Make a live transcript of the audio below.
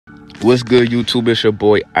What's good, YouTube? It's your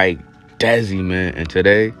boy IkeDezi, man, and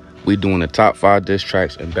today we doing the top 5 diss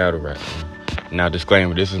tracks and battle rap. Now,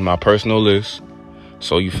 disclaimer: this is my personal list,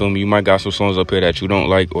 so you feel me? You might got some songs up here that you don't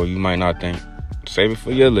like, or you might not think. Save it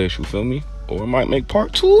for your list, you feel me? Or it might make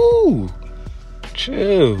part 2.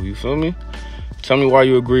 Chill, you feel me? Tell me why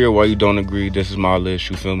you agree or why you don't agree. This is my list,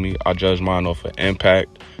 you feel me? I judge mine off of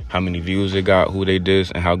impact, how many views it got, who they diss,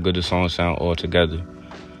 and how good the song sound all together.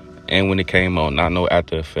 And when it came out, not no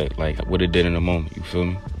after effect, like what it did in the moment, you feel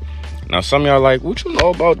me? Now, some of y'all like, what you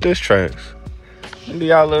know about diss tracks? Let me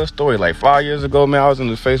y'all a little story. Like 5 years ago, man, I was in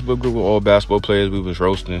this Facebook group with all basketball players. We was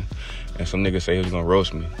roasting, and some nigga say he was gonna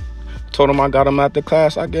roast me. Told him I got him after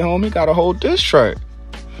class. I get home, he got a whole diss track.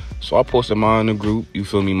 So I posted mine in the group, you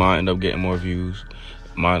feel me? Mine ended up getting more views.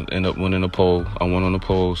 Mine ended up winning the poll. I won on the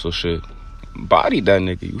poll, so shit. Bodied that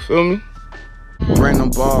nigga, you feel me? Random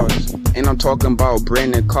bars, and I'm talking about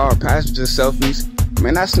Brandon Carr, passenger selfies.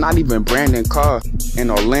 Man, that's not even Brandon Carr. In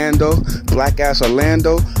Orlando, black ass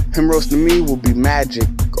Orlando, him roasting me will be magic.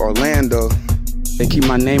 Orlando. They keep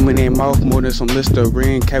my name in their mouth more than some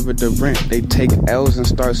Listerine, Kevin Durant. They take L's and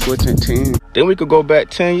start switching teams. Then we could go back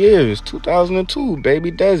 10 years, 2002,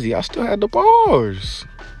 baby Dezi. I still had the bars.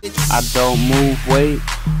 I don't move weight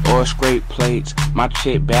or scrape plates. My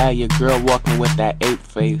chick bad, your girl walking with that ape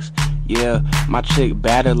face. Yeah, my chick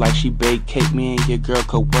battered like she baked cake. Me and your girl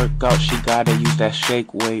could work out, she gotta use that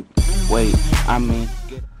shake weight. Wait, I mean...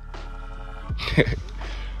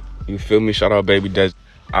 You feel me? Shout out baby Dezi.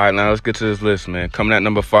 Alright, now let's get to this list, man. Coming at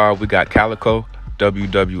number 5, we got Calico,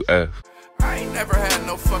 WWF. I ain't never had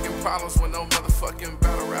no fucking problems with no motherfucking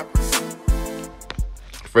battle rappers.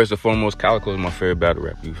 First and foremost, Calico is my favorite battle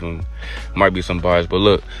rap, you feel me? Might be some bias, but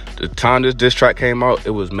look, the time this diss track came out,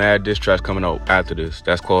 it was mad diss tracks coming out after this.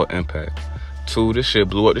 That's called impact. 2, this shit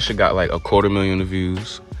blew up. This shit got like 250,000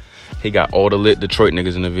 views. He got all the lit Detroit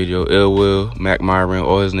niggas in the video. Ill Will, Mac Myron,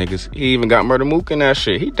 all his niggas. He even got Murder Mook in that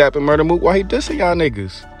shit. He dapping Murder Mook while he dissing y'all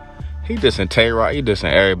niggas. He dissing Tay-Rock, he dissing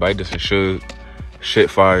everybody, he dissing Suge. Shit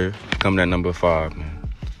fire. Coming at number 5, man.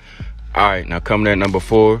 Alright, now coming at number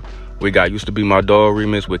 4, we got Used to Be My Dog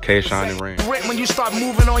remix with K-Shine and Rain. When you start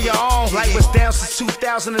moving on your own, light was down since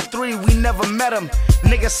 2003, we never met him.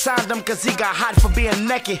 Niggas signed him cause he got hot for being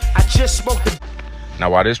naked. I just spoke to... Now,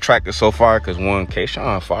 why this track is so fire, cause 1,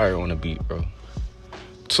 K-Shine fire on the beat, bro.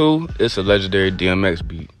 2, it's a legendary DMX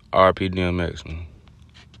beat. RP DMX, man.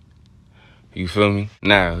 You feel me?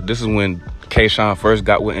 Now, this is when K-Shine first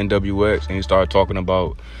got with NWX and he started talking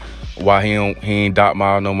about why he ain't Dot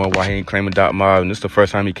Mob no more, why he ain't claiming Dot Mob, and this is the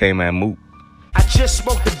first time he came at Mook. I just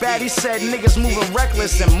spoke to Bad, he said niggas moving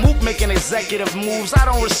reckless and Mook making executive moves. I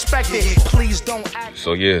don't respect it, please don't act.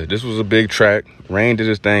 So yeah, this was a big track. Rain did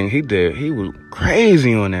his thing. He was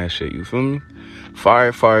crazy on that shit, you feel me?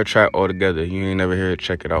 Fire track altogether. You ain't never hear it,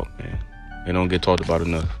 check it out, man. It don't get talked about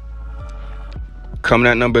enough. Coming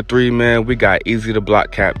at number 3, man, we got Easy the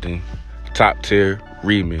Block Captain, Top Tier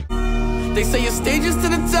remix. They say your stages to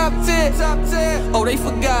the top 10. Oh, they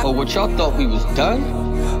forgot. Oh, what y'all thought we was done?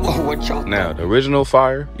 Oh, what y'all Now, the original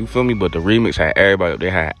fire, you feel me? But the remix had everybody. They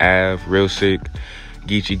had Av, Real Sick,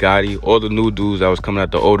 Geechee Gotti, all the new dudes that was coming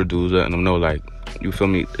at the older dudes, letting them know, like, you feel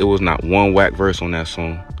me? It was not one whack verse on that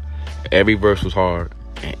song. Every verse was hard.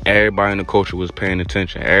 And everybody in the culture was paying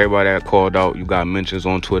attention. Everybody that called out, you got mentions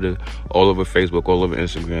on Twitter, all over Facebook, all over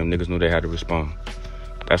Instagram. Niggas knew they had to respond.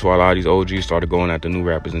 That's why a lot of these OGs started going at the new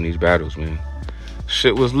rappers in these battles, man.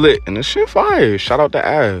 Shit was lit, and the shit fire. Shout out to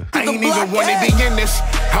Av. I ain't even want to be in this.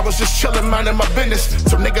 I was just chilling, minding my business.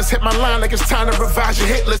 Some niggas hit my line like it's time to revise your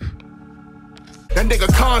hit list. That nigga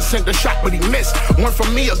Khan sent the shot, but he missed. One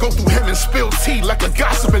from me, I go through him and spill tea like a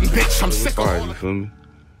gossiping bitch. I'm sick of fire, you feel me?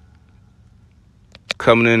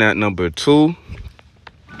 Coming in at number 2,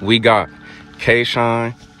 we got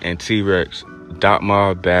K-Shine and T-Rex, Dot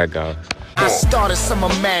Mob, Bad Guys. I started Summer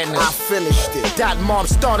Madness, I finished it. Dot Mob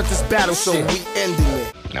started this battle, so we ending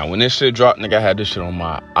it. Now, when this shit dropped, nigga, I had this shit on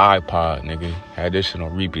my iPod, nigga. Had this shit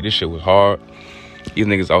on repeat. This shit was hard. These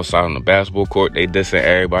niggas outside on the basketball court, they dissing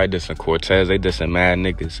everybody, dissing Cortez, they dissing mad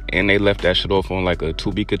niggas. And they left that shit off on like a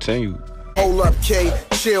to be continued. Hold up, K.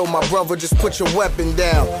 Chill, my brother. Just put your weapon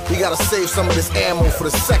down. We gotta save some of this ammo for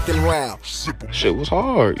the second round. Shit was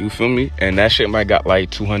hard, you feel me? And that shit might got like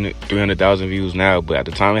 200, 300,000 views now, but at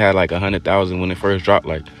the time it had like 100,000 when it first dropped.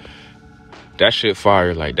 Like, that shit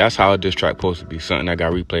fire. Like, that's how a diss track supposed to be. Something that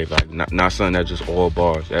got replayed. Like, not something that just all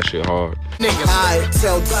bars. That shit hard. Niggas, I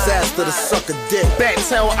tell Disaster to suck a dick. Back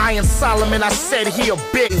tell Iron Solomon I said he a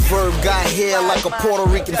bitch. Verb got hair like a Puerto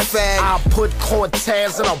Rican fag. I put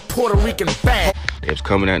Cortez in a Puerto Rican bag. It was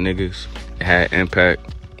coming at niggas. It had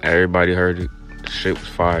impact. Everybody heard it. The shit was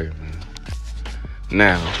fire, man.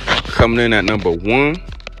 Now, coming in at number 1.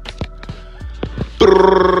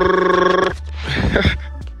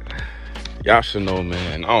 Y'all should know,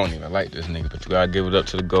 man. I don't even like this nigga, but you gotta give it up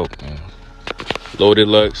to the GOAT, man. Loaded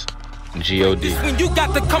Lux, G.O.D. When you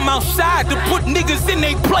got to come outside to put niggas in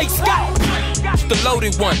their place, it's the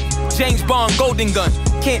loaded one. James Bond Golden Gun.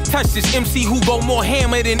 Can't touch this MC who go more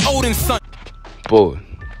hammer than Odin's son. Boy,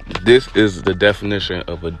 this is the definition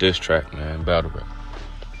of a diss track, man. Battle rap.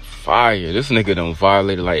 Fire. This nigga done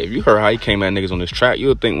violated. Like, if you heard how he came at niggas on this track, you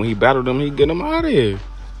would think when he battled them, he'd get them out of here.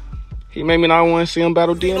 He made me not want to see him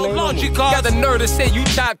battle DNA. No, got the nerve to say you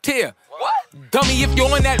top tier. What? Dummy, if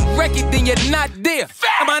you're on that record, then you're not there.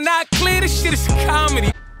 Am I not clear? This shit is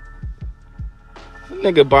comedy.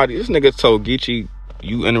 Nigga body. This nigga told Geechee,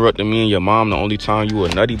 you interrupted me and your mom the only time you a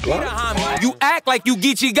nutty block. You act like you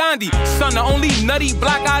Geechee Gandhi. Son, the only nutty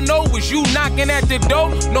block I know was you knocking at the door,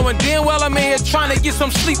 knowing damn well I'm in here trying to get some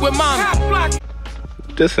sleep with mommy.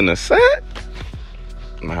 This in the set?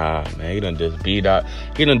 Nah, man, he done just beat out.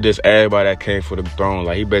 He done just everybody that came for the throne.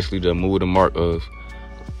 Like, he basically just moved the mark of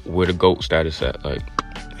where the GOAT status at. Like,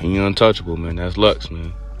 he untouchable, man. That's Lux,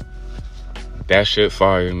 man. That shit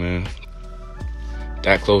fire, man.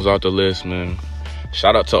 That closed out the list, man.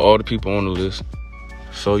 Shout out to all the people on the list.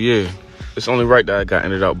 So, yeah, it's only right that I got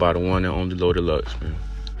ended out by the one and only Loaded Lux, man.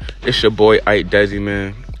 It's your boy, IkeDezi,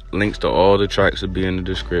 man. Links to all the tracks will be in the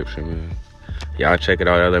description, man. Y'all check it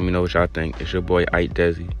out. Y'all let me know what y'all think. It's your boy,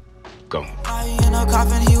 IkeDezi. Go. In a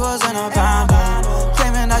coffin, he was in a pound.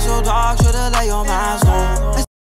 Claiming that your dog should have let your mind